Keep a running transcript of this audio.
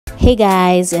Hey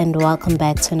guys, and welcome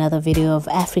back to another video of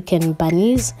African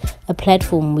Bunnies, a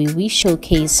platform where we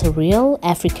showcase real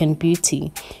African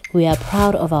beauty. We are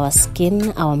proud of our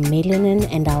skin, our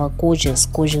melanin, and our gorgeous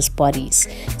bodies.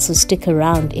 So stick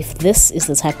around if this is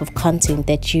the type of content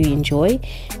that you enjoy.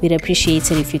 We'd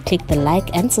appreciate it if you click the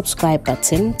like and subscribe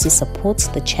button to support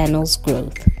the channel's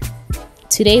growth.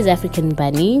 Today's African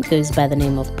bunny goes by the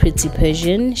name of Pretty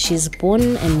Persian. She's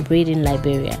born and bred in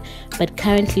Liberia, but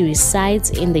currently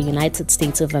resides in the United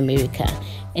States of America.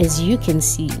 As you can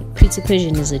see, Pretty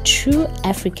Persian is a true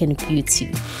African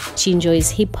beauty. She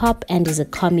enjoys hip-hop and is a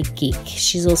comic geek.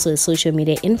 She's also a social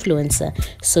media influencer,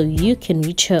 so you can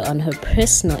reach her on her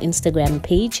personal Instagram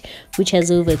page, which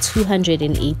has over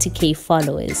 280k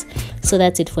followers. So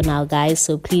that's it for now, guys.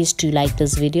 So please do like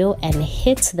this video and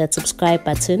hit that subscribe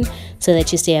button so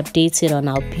that you stay updated on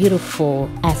our beautiful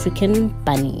African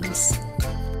bunnies.